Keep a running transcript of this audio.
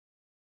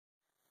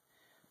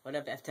What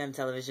up,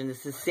 FTMTelevision?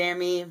 This is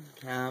Sammy.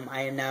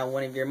 I am now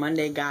one of your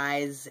Monday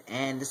guys,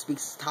 and this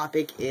week's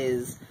topic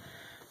is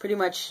pretty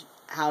much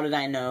how did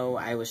I know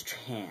I was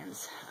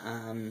trans?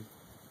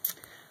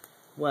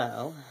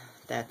 Well,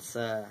 that's it's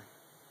a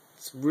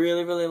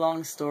really, really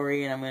long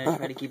story, and I'm going to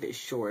try to keep it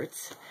short.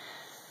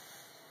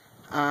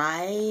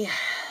 I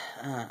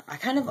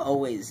kind of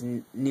always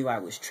knew I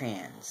was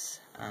trans.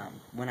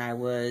 When I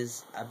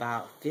was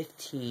about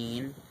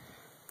 15,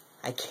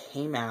 I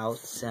came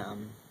out,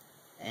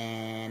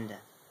 and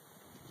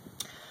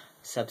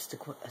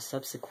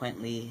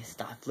subsequently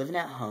stopped living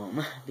at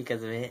home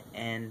because of it,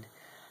 and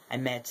I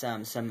met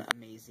some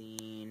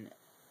amazing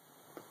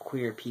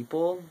queer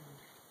people,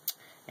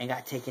 and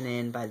got taken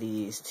in by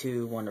these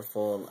two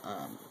wonderful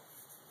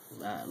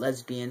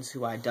lesbians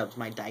who I dubbed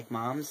my dyke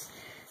moms.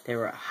 They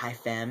were high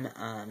femme,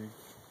 and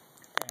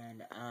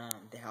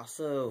they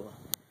also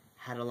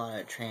had a lot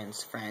of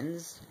trans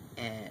friends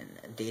and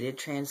dated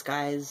trans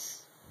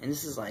guys, and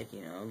this is like,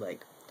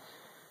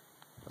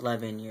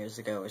 11 years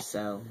ago or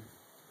so,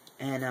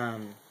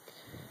 and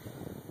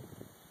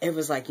it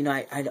was like,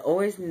 I'd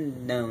always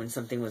known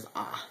something was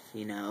off,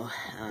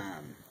 I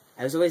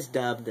was always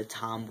dubbed the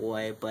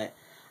tomboy, but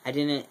I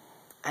didn't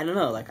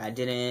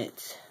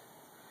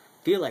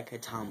feel like a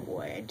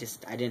tomboy.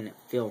 I didn't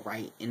feel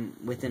right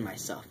within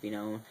myself,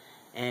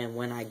 and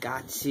when I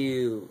got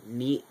to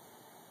meet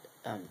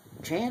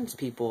trans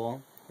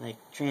people, like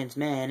trans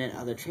men and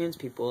other trans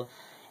people,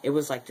 it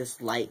was like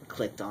this light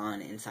clicked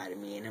on inside of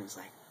me, and it was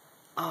like,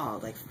 oh,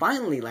 like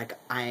finally, like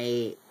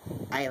I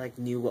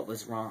knew what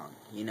was wrong,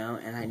 and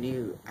I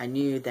knew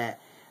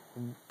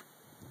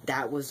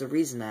that was the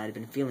reason that I'd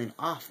been feeling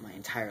off my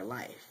entire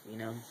life,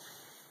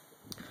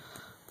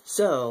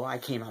 So I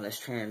came out as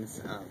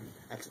trans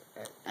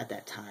at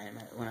that time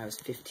when I was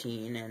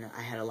 15, and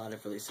I had a lot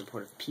of really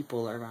supportive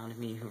people around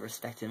me who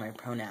respected my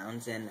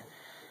pronouns and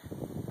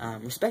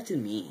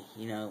respected me,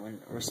 and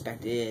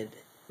respected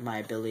my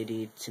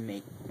ability to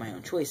make my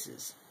own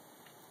choices.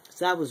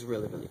 So that was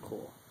really, really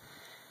cool.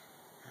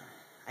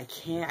 I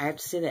have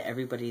to say that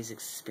everybody's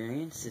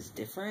experience is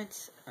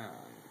different.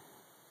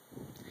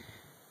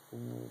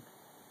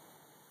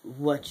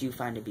 What you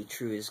find to be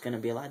true is going to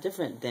be a lot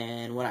different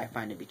than what I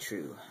find to be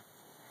true.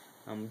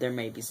 There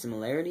may be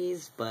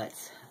similarities, but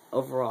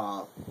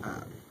overall,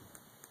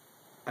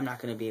 I'm not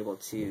going to be able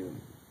to...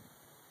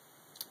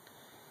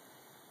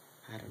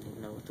 I don't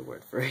even know what the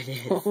word for it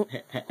is.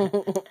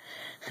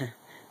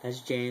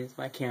 That's James,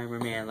 my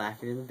cameraman,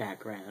 laughing in the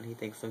background. He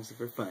thinks I'm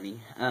super funny.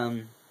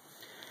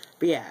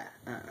 But yeah,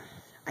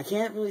 I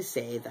can't really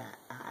say that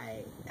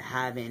I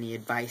have any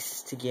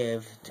advice to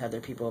give to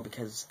other people,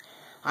 because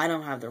I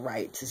don't have the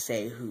right to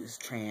say who's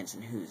trans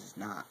and who's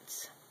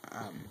not.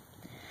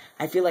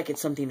 I feel like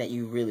it's something that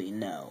you really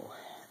know,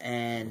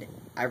 and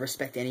I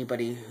respect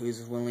anybody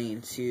who's willing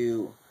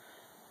to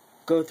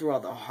go through all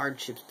the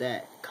hardships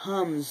that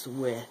comes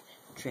with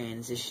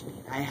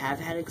transitioning. I have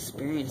had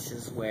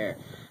experiences where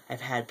I've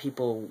had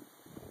people,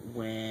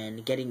 when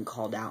getting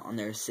called out on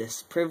their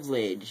cis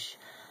privilege,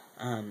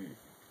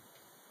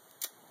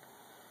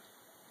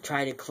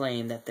 try to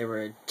claim that they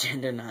were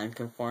gender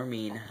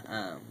non-conforming,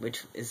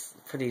 which is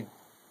pretty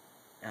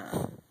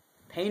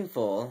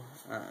painful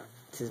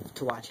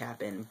to watch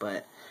happen.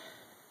 But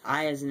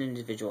I, as an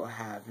individual,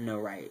 have no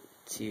right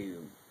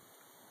to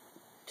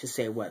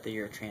say whether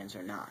you're trans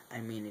or not. I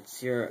mean,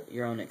 it's your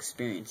own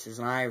experiences,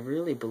 and I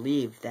really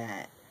believe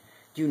that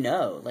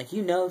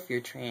if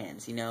you're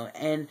trans,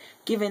 and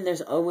given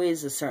there's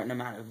always a certain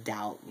amount of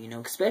doubt,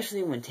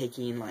 especially when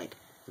taking, like,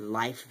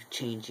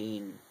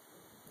 life-changing,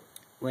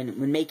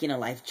 when making a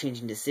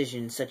life-changing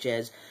decision, such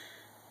as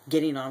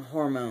getting on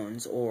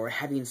hormones or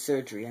having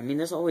surgery. I mean,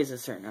 there's always a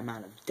certain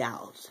amount of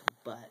doubt,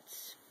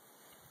 but,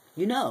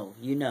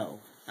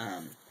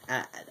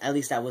 at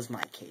least that was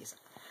my case.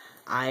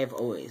 I've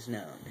always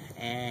known,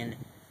 and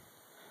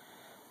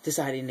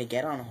deciding to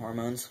get on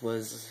hormones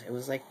was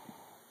like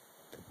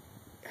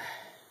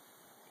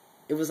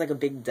a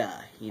big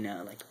duh,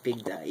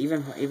 big duh.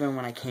 Even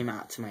when I came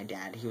out to my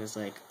dad, he was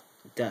like,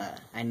 duh,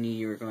 I knew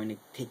you were going to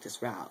take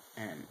this route.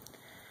 And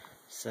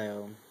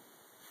so,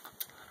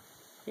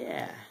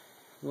 yeah,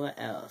 what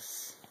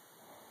else?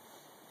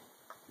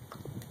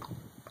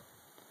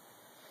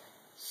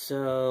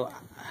 So,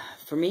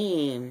 for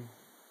me,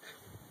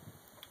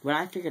 when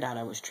I figured out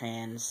I was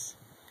trans,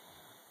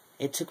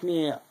 it took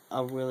me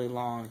a really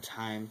long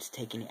time to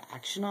take any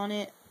action on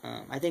it.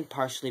 I think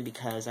partially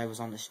because I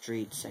was on the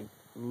streets,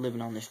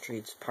 living on the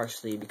streets,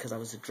 partially because I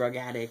was a drug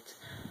addict,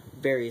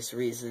 various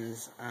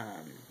reasons.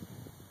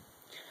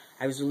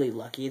 I was really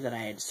lucky that I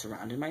had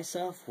surrounded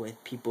myself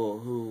with people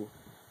who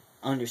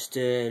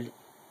understood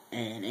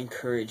and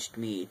encouraged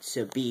me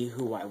to be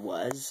who I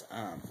was.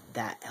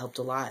 That helped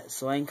a lot.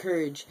 So I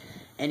encourage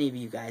any of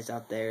you guys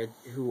out there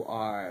who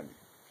are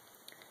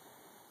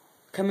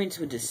coming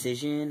to a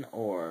decision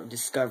or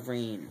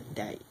discovering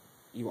that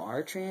you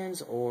are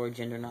trans or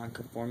gender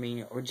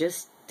non-conforming or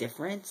just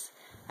different,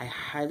 I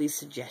highly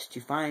suggest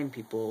you find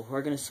people who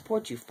are going to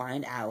support you,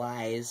 find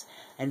allies,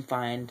 and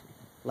find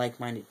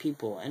like-minded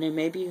people. And it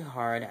may be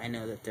hard. I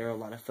know that there are a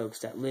lot of folks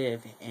that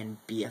live in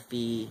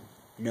BFE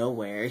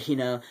nowhere, you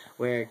know,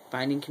 where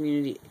finding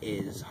community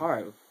is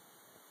hard.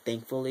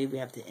 Thankfully, we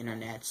have the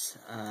internets,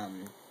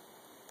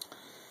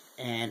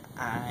 and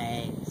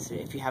so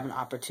if you have an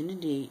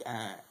opportunity,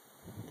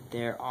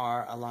 there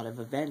are a lot of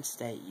events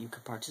that you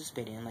could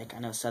participate in. Like, I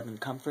know Southern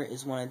Comfort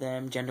is one of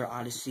them, Gender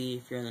Odyssey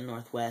if you're in the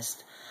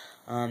Northwest.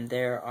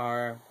 There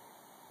are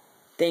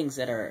things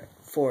that are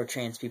for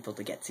trans people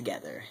to get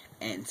together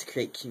and to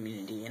create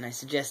community. And I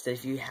suggest that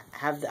if you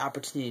have the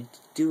opportunity to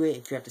do it,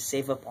 if you have to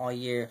save up all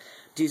year,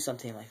 do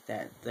something like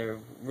that. They're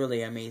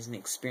really amazing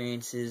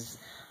experiences.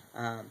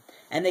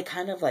 And they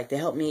kind of they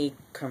help me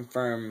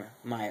confirm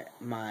my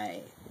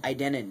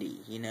identity,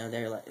 you know.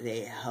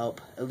 They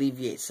help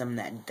alleviate some of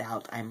that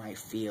doubt I might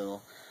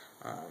feel,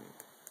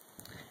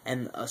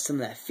 and some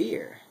of that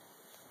fear.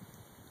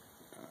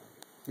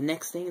 The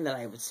next thing that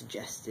I would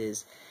suggest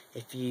is,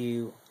 if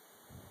you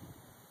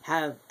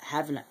have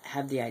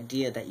the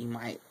idea that you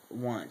might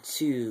want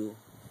to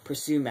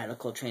pursue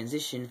medical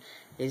transition,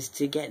 is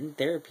to get in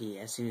therapy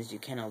as soon as you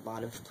can. A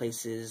lot of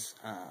places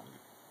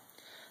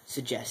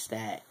suggest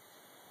that.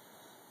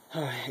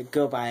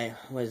 Go by,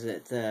 was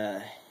it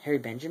the Harry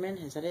Benjamin?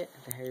 Is that it?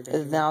 The Harry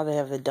Benjamin? Now they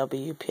have the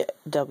W path.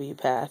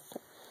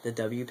 The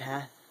W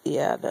path?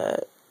 Yeah,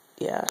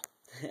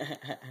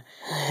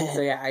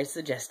 So yeah, I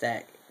suggest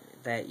that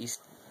you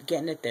get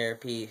into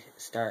therapy,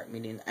 start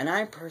meeting. And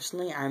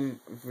I'm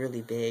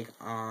really big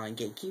on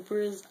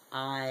gatekeepers.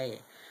 I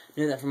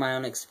know that from my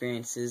own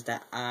experiences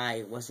that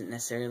I wasn't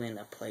necessarily in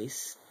a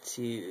place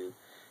to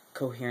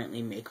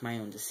coherently make my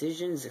own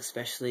decisions,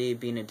 especially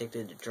being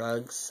addicted to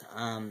drugs.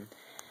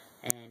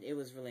 And it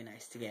was really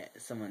nice to get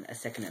a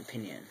second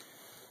opinion.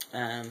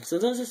 So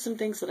those are some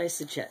things that I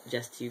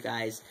suggest to you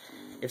guys.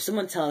 If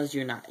someone tells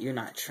you you're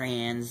not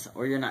trans,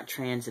 or you're not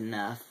trans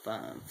enough,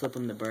 flip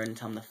them the bird and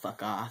tell them to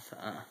fuck off.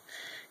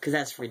 Because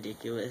that's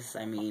ridiculous.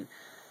 I mean,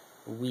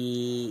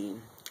 we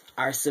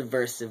are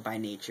subversive by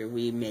nature.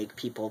 We make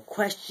people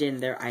question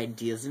their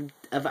ideas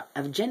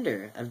of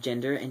gender and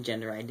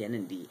gender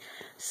identity.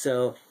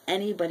 So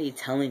anybody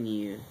telling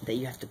you that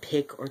you have to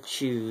pick or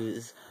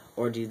choose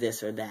or do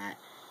this or that,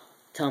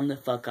 tell them to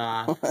fuck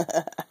off.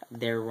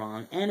 They're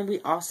wrong. And we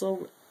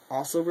also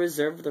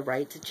reserve the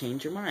right to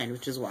change your mind,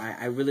 which is why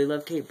I really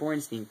love Kate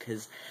Bornstein,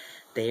 because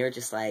they are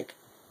just like,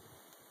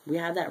 we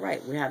have that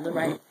right. We have the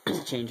right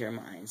to change our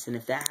minds. And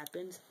if that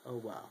happens, oh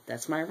well,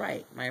 that's my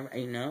right.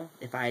 You know,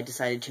 if I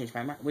decide to change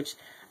my mind, which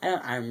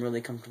I'm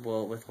really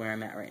comfortable with where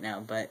I'm at right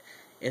now, but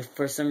if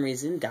for some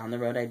reason down the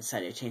road I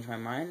decide to change my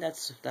mind,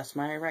 that's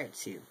my right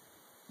to.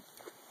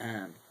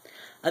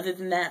 Other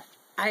than that,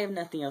 I have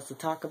nothing else to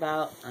talk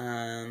about.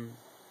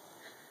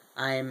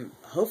 I'm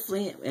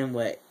hopefully in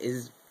what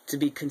is to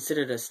be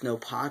considered a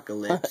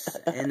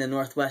snowpocalypse in the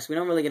Northwest. We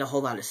don't really get a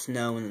whole lot of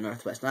snow in the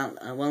Northwest.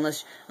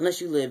 Unless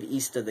you live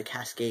east of the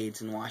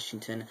Cascades in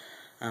Washington.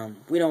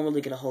 We don't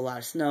really get a whole lot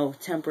of snow.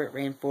 Temperate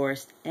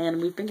rainforest.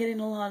 And we've been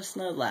getting a lot of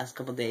snow the last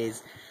couple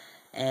days.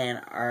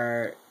 And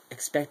are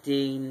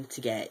expecting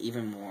to get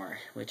even more.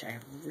 Which I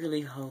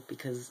really hope,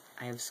 because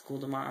I have school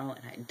tomorrow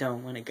and I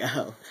don't want to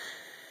go.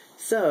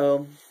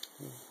 So,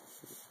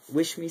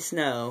 wish me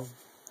snow.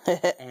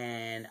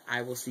 And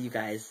I will see you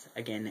guys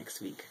again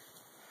next week.